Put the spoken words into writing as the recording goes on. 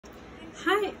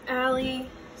Hi, Allie.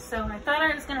 So I thought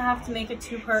I was gonna have to make a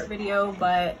two-part video,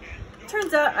 but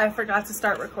turns out I forgot to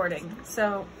start recording.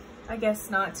 So I guess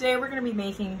not. Today we're gonna be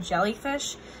making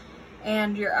jellyfish,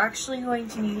 and you're actually going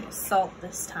to need salt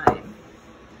this time.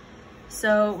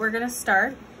 So we're gonna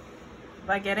start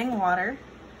by getting water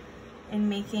and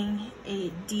making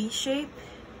a D shape,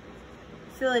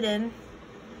 fill it in,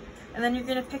 and then you're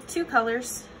gonna pick two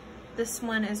colors. This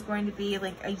one is going to be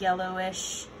like a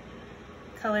yellowish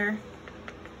color.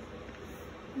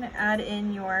 I'm gonna add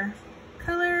in your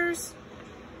colors,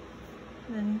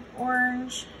 and then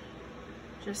orange.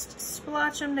 Just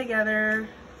splotch them together,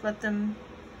 let them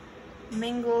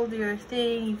mingle, do their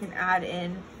thing. You can add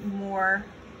in more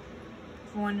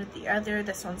one with the other.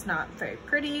 This one's not very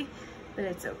pretty, but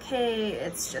it's okay.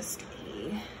 It's just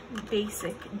a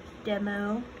basic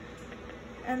demo.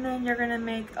 And then you're gonna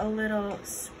make a little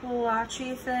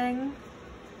splotchy thing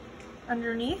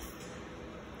underneath.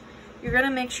 You're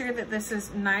gonna make sure that this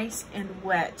is nice and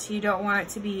wet. You don't want it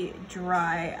to be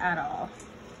dry at all.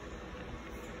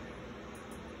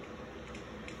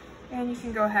 And you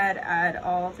can go ahead, add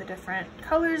all the different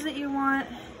colors that you want.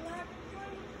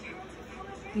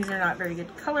 These are not very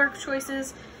good color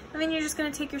choices. And then you're just gonna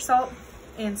take your salt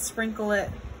and sprinkle it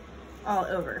all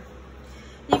over.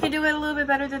 You can do it a little bit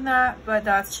better than that, but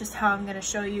that's just how I'm gonna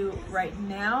show you right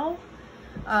now.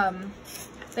 Then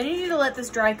you need to let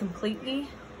this dry completely,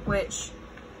 which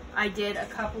I did a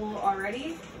couple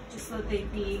already, just so that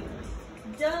they'd be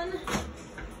done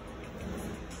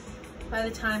by the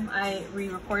time I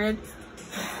re-recorded.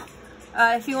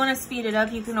 If you want to speed it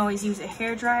up, you can always use a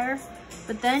hair dryer,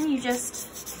 but then you just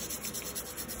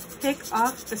pick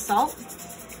off the salt,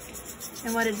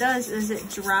 and what it does is it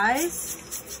dries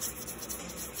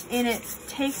and it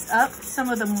takes up some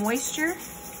of the moisture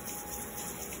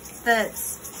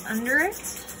that's under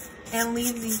it and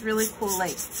leaves these really cool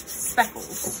like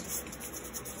speckles.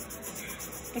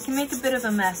 It can make a bit of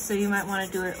a mess, so you might want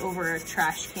to do it over a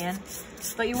trash can.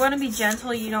 But you want to be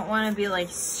gentle. You don't want to be like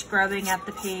scrubbing at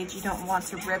the page. You don't want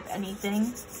to rip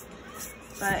anything.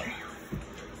 But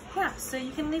yeah, so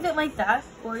you can leave it like that,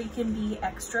 or you can be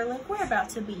extra like we're about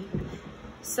to be.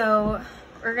 So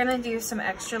we're gonna do some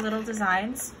extra little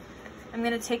designs. I'm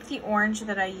gonna take the orange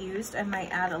that I used. I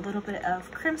might add a little bit of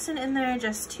crimson in there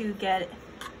just to get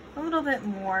a little bit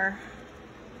more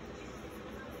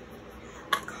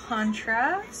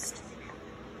contrast.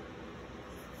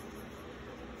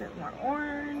 A bit more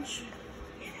orange.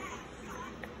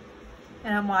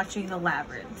 And I'm watching the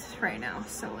labyrinth right now,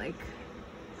 so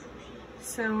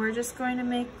we're just going to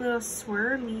make little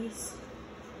swirlies.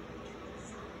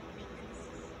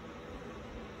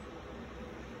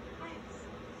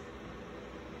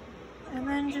 And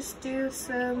then just do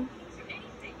some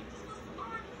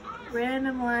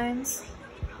random lines.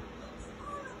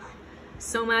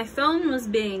 So my phone was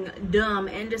being dumb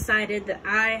and decided that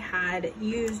I had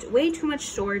used way too much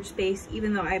storage space,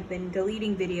 even though I've been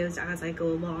deleting videos as I go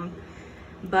along.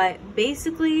 But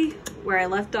basically, where I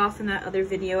left off in that other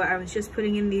video, I was just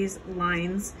putting in these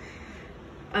lines.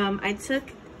 I took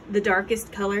the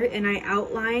darkest color and I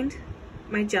outlined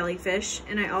my jellyfish,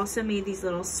 and I also made these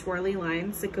little swirly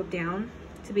lines that go down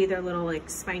to be their little like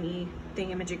spiny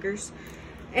thingamajiggers.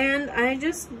 And I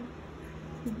just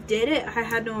did it. I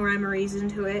had no rhyme or reason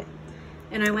to it.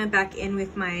 And I went back in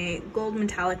with my gold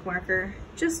metallic marker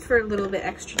just for a little bit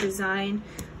extra design.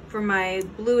 For my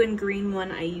blue and green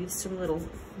one, I used some little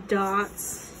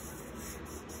dots.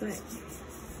 But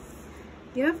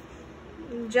yep,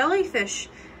 jellyfish.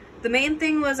 The main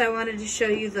thing was I wanted to show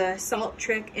you the salt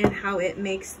trick and how it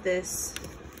makes this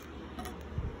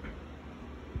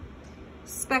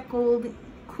speckled,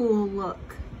 cool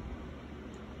look.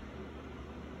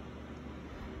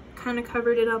 Kind of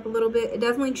covered it up a little bit. It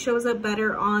definitely shows up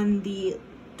better on the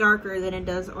darker than it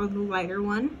does on the lighter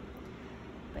one.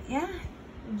 But yeah,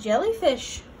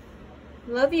 jellyfish.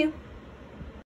 Love you.